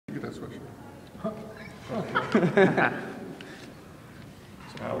pass rusher.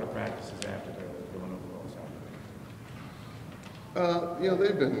 So how were the practices after the Villanova loss out?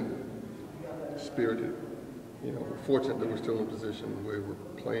 They've been spirited. We're fortunate that we're still in a position where we're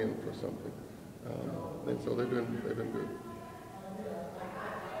playing for something, and so they've been good.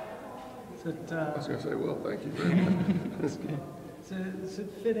 I was going to say, well, thank you very much. So is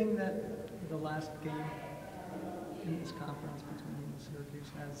it fitting that the last game in this conference between Syracuse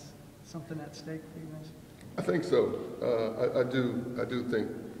has something at stake for you guys? I think so. I do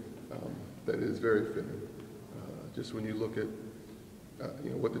think that it is very fitting. Just when you look at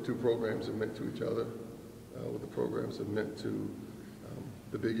what the two programs have meant to each other, what the programs have meant to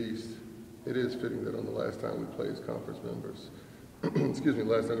the Big East, it is fitting that on the last time we played as conference members,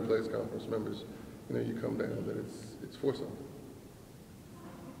 last time we played as conference members, you come down that it's for something.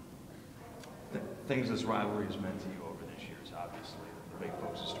 Things this rivalry has meant to you over this year is obviously the big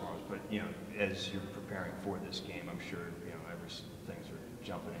focus is tomorrow's. But as you're preparing for this game, I'm sure things are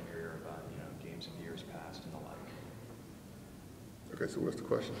jumping in your ear about games of years past and the like. Okay, so what's the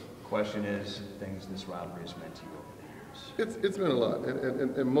question? The question is things this rivalry has meant to you over the years. It's been a lot,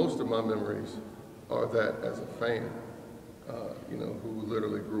 and most of my memories are that as a fan, who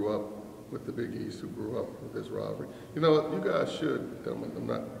literally grew up with the Big East, who grew up with this rivalry. You guys should, I'm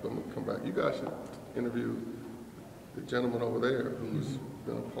going to come back, you guys should interview the gentleman over there who's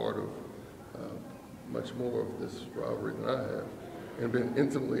been a part of much more of this rivalry than I have, and been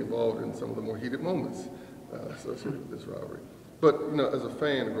intimately involved in some of the more heated moments associated with this rivalry. But, as a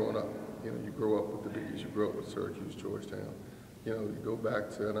fan growing up, you grow up with the Big East, you grow up with Syracuse, Georgetown. You go back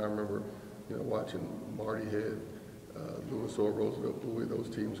to, and I remember, watching Marty Head, Louis Orr, Roosevelt, Bowie, those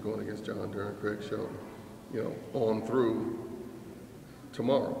teams going against John Durham, Craig Shelton, on through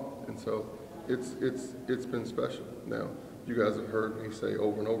tomorrow. And so it's been special. Now, you guys have heard me say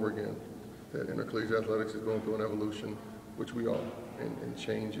over and over again that intercollegiate athletics is going through an evolution, which we are, and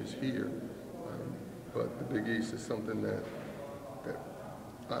change is here. But the Big East is something that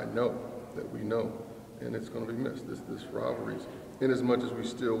I know, that we know, and it's going to be missed. This rivalries, in as much as we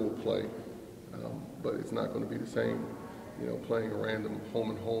still will play, but it's not going to be the same, playing a random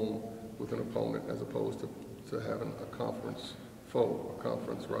home with an opponent as opposed to having a conference foe, a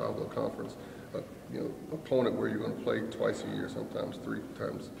conference rival, a conference, opponent where you're going to play twice a year, sometimes 3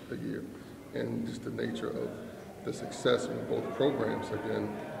 times a year. And just the nature of the success of both programs have been,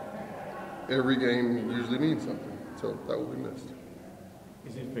 every game usually means something. So that will be missed.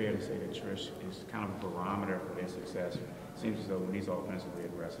 Is it fair to say that Trish is kind of a barometer for their success? It seems as though when he's offensively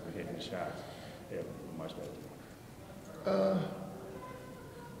aggressive and hitting the shots, they're much better.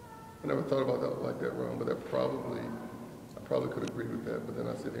 I never thought about that like that, Ron, but I probably could agree with that. But then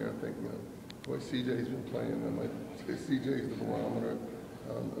I sit here and think, boy, CJ's been playing. I might say CJ's the barometer,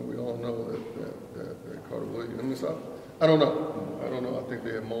 and we all know that Carter Williams. I don't know. I think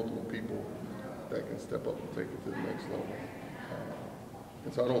they have multiple people that can step up and take it to the next level.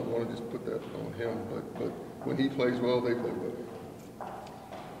 And so I don't want to just put that on him, but when he plays well, they play well.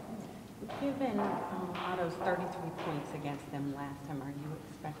 Given Otto's 33 points against them last time, are you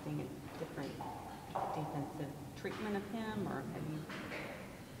expecting a different defensive treatment of him, or have you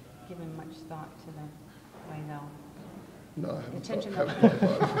given much thought to the way they'll No, I haven't attention thought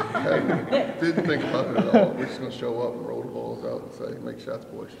about it. Didn't think about it at all. We're just going to show up and roll the balls out and say, make shots,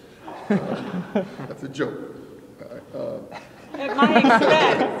 boys. That's a joke. At my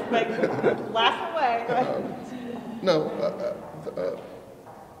expense, like, laugh away.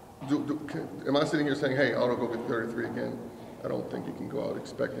 Am I sitting here saying, hey, Otto go get 33 again? I don't think you can go out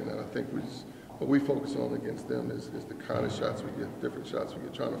expecting that. I think what we focus on against them is the kind of shots we get, different shots we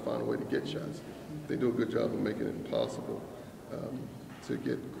get, trying to find a way to get shots. They do a good job of making it impossible to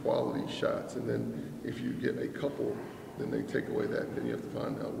get quality shots. And then if you get a couple, then they take away that, and then you have to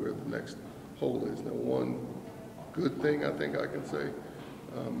find out where the next hole is. Now, one good thing I think I can say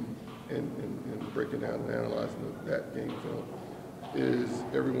in breaking down and analyzing that game film is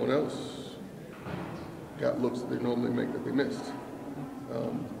everyone else got looks that they normally make that they missed.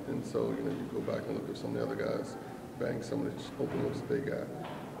 And so, you go back and look at some of the other guys, bang some of the open looks that they got.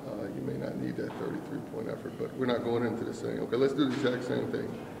 You may not need that 33-point effort, but we're not going into this saying, okay, let's do the exact same thing.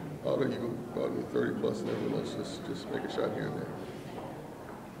 Otto, you go out with 30 plus, and everyone else just make a shot here and there.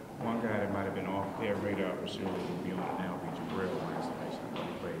 One guy that might have been off their radar for sure would be on it now, be Jabril Williams. I thought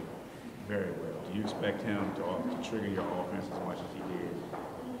he played very well. Do you expect him to trigger your offense as much as he did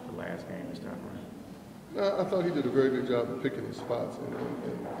the last game this time around? No, I thought he did a very good job of picking his spots and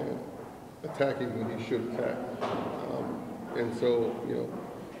attacking when he should attack. And so,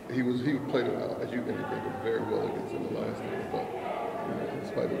 he played, as you indicated, very well against him the last game. But in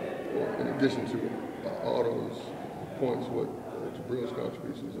spite of addition to Otto's points, what Jabril's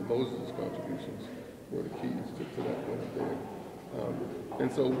contributions and Moses' contributions were the keys to that win up there.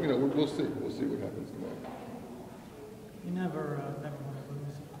 And so, we'll see. We'll see what happens tomorrow. You never want to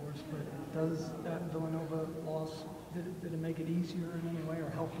lose, of course, but does that Villanova loss, did it make it easier in any way or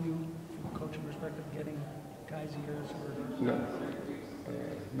help you from a coaching perspective getting guys' ears? Or... No,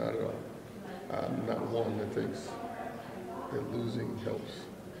 not at all. I'm not one that thinks that losing helps.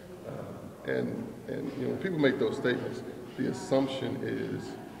 And when people make those statements, the assumption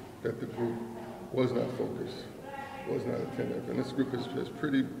is that the group was not focused, was not attentive. And this group has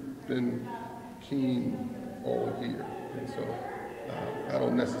pretty been keen all year. And so I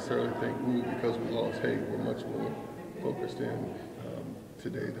don't necessarily think, because we lost, hey, we're much more focused in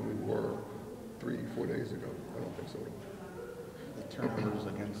today than we were 3-4 days ago. I don't think so at all. The turnovers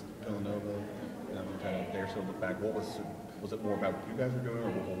against Villanova, kind of there, so look back, what was it more about what you guys were doing or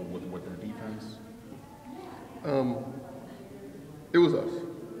with their defense? It was us.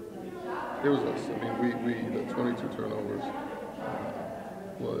 It was us. I mean, we the 22 turnovers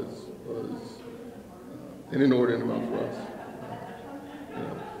was an inordinate amount for us.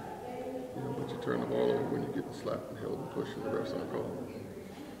 But you turn the ball over when you get the slap and held and push and the refs aren't called.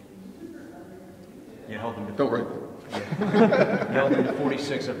 You held them to Don't write that. You held them to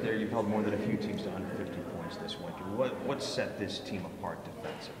 46 up there. You've held more than a few teams to 150 points this winter. What set this team apart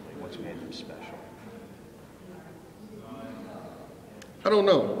defensively? What's made them special? I don't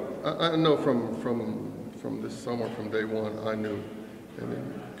know. I know from this summer, from day one, I knew and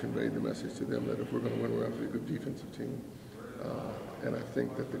then conveyed the message to them that if we're going to win, we're going to have to be a good defensive team. And I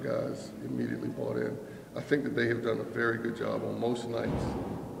think that the guys immediately bought in. I think that they have done a very good job on most nights,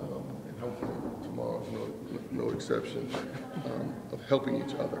 and hopefully tomorrow's no exception, of helping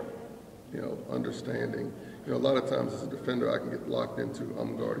each other, understanding. A lot of times as a defender, I can get locked into,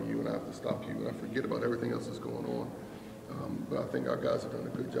 I'm guarding you and I have to stop you and I forget about everything else that's going on. But I think our guys have done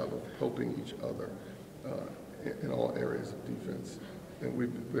a good job of helping each other in all areas of defense. And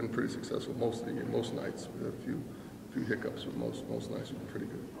we've been pretty successful most of the year, most nights. We had a few hiccups, but most nights we've been pretty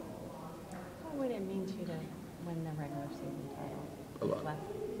good. What would it mean to you to win the regular season title? A lot. Left?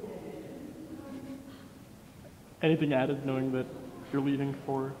 Anything added knowing that you're leaving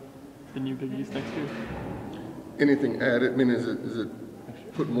for the new Big East next year? Anything added? I mean, is it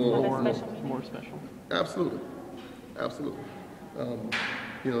put more? More special. Absolutely.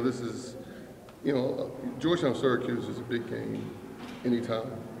 This is, Georgetown Syracuse is a big game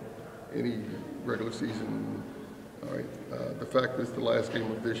anytime, any regular season. All right. The fact that it's the last game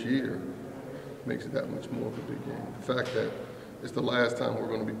of this year makes it that much more of a big game. The fact that it's the last time we're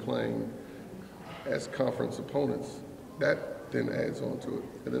going to be playing as conference opponents, that then adds on to it.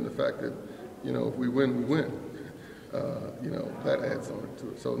 And then the fact that, if we win, we win. That adds on to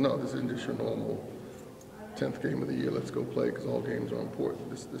it. So no, this isn't just your normal 10th game of the year, let's go play, because all games are important.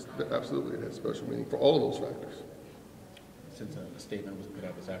 This absolutely, it has special meaning for all those factors. Since a statement was put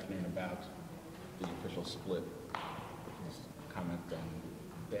out this afternoon about the official split, just comment on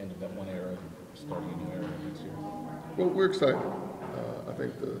the end of that one era and starting a new era next year. Well, we're excited. I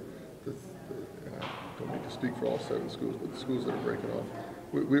think and I don't need to speak for all 7 schools, but the schools that are breaking off,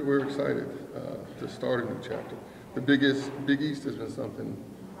 we're excited to start a new chapter. The Big East has been something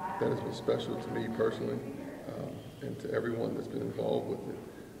that has been special to me personally, and to everyone that's been involved with it.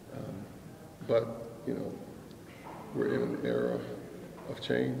 But we're in an era of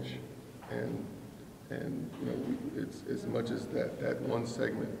change, and it's as much as that one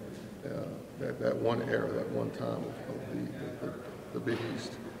segment, that one era, that one time of the Big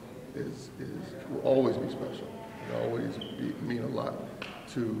East will always be special. It'll always mean a lot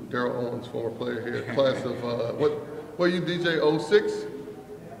to Daryl Owens, former player here, class of what you DJ 06?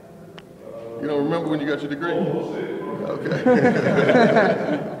 You don't remember when you got your degree? Okay.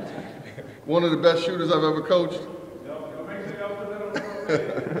 One of the best shooters I've ever coached.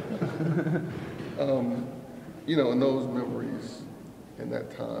 And those memories and that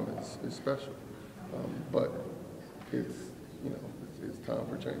time is special. But it's time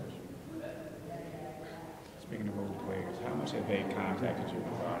for change. Speaking of old players, how much have they contacted you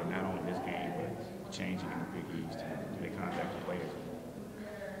about not only this game, but changing in the Big East? Do they contact the players?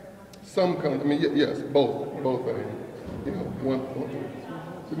 Some come. Yes, both. One.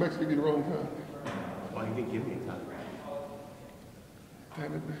 Did Max give you the wrong time? Why you didn't give me a time?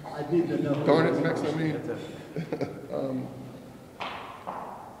 Damn it, Max. I need to know. Darn it, Max.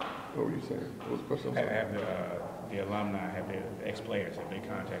 What were you saying? What was the question? I'm sorry. Have the alumni, have the ex-players, have they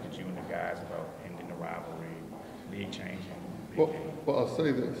contacted you and the guys about ending the rivalry, league changing? Well, I'll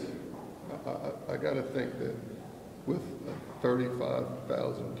say this. I got to think that with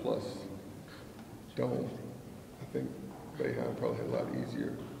 35,000 plus don't. I think Boeheim probably had a lot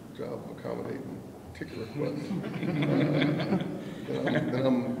easier job of accommodating ticket requests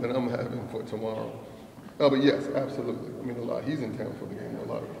than I'm having for tomorrow. But yes, absolutely. I mean, a lot. He's in town for the game.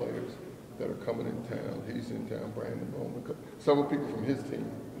 A lot of players that are coming in town. He's in town. Brandon Bowman. Several people from his team.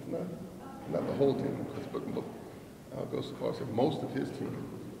 It's not the whole team, but I'll go so far as to say most of his team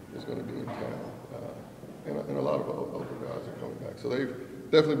is going to be in town, and a lot of other guys are coming back. So they've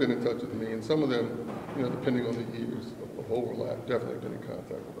definitely been in touch with me, and some of them, you know, depending on the years of overlap, definitely been in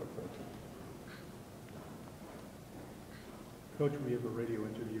contact with our coach. Coach, we have a radio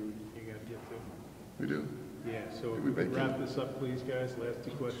interview you got to get to. We do. Yeah, so Did we make wrap this up, please, guys. Last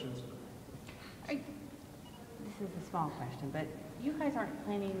 2 questions. This is a small question, but you guys aren't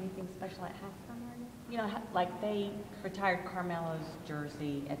planning anything special at halftime, are you? You know, like they retired Carmelo's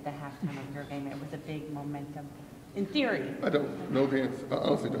jersey at the halftime of your game. It was a big momentum. In theory. I don't know the answer. I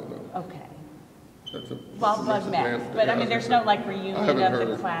honestly don't know. Okay. That's a Well, that's Bug an Max, answer. but Yeah, I mean, there's no like reunion haven't of heard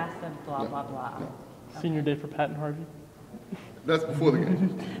the of- class of blah, No, blah, blah. no. Senior day for Pat and Harvey. That's before the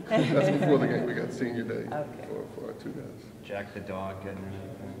game. That's before the game. We got senior day Okay. for our 2 guys. Jack the dog getting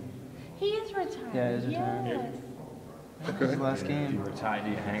anything? He is retired. Yeah, he's retired. Yes. Okay. His last If game. you retired, do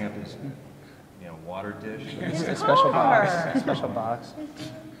you hang up his, water dish? His A special car. box. A special box.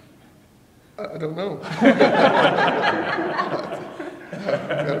 I don't know.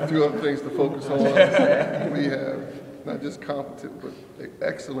 Got a few other things to focus on. We have not just competent, but an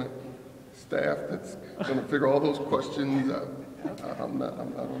excellent staff that's going to figure all those questions out. I don't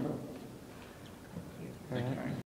know.